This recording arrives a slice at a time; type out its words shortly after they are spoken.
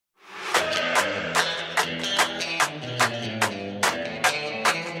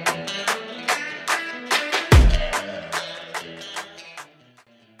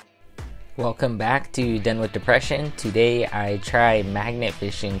Welcome back to Done with Depression. Today I try magnet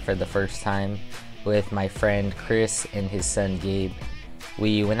fishing for the first time with my friend Chris and his son Gabe.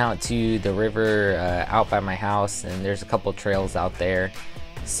 We went out to the river out by my house, and there's a couple trails out there.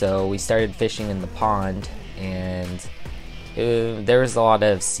 So we started fishing in the pond, and there was a lot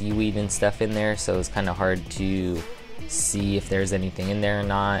of seaweed and stuff in there, so it was kind of hard to see if there's anything in there or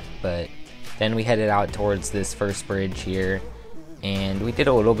not. But then we headed out towards this first bridge here, and we did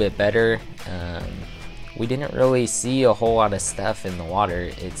a little bit better. We didn't really see a whole lot of stuff in the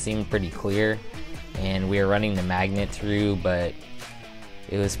water. It seemed pretty clear, and we were running the magnet through, but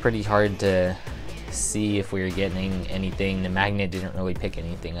it was pretty hard to see if we were getting anything. The magnet didn't really pick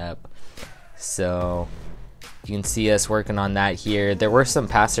anything up, so you can see us working on that here. There were some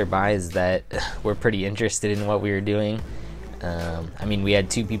passerbys that were pretty interested in what we were doing. I mean, we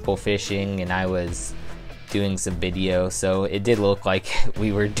had two people fishing and I was doing some video, so it did look like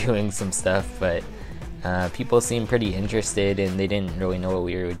we were doing some stuff, but people seemed pretty interested and they didn't really know what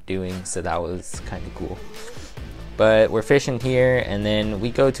we were doing, so that was kind of cool. But we're fishing here, and then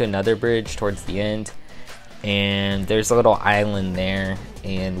we go to another bridge towards the end, and there's a little island there,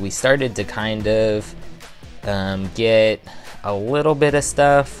 and we started to kind of get a little bit of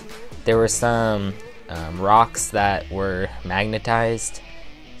stuff. There were some rocks that were magnetized,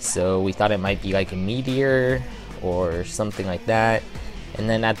 so we thought it might be like a meteor or something like that. And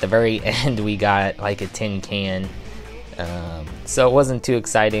then at the very end we got like a tin can, so it wasn't too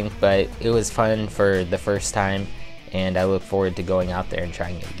exciting, but it was fun for the first time, and I look forward to going out there and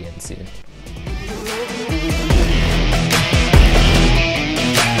trying it again soon.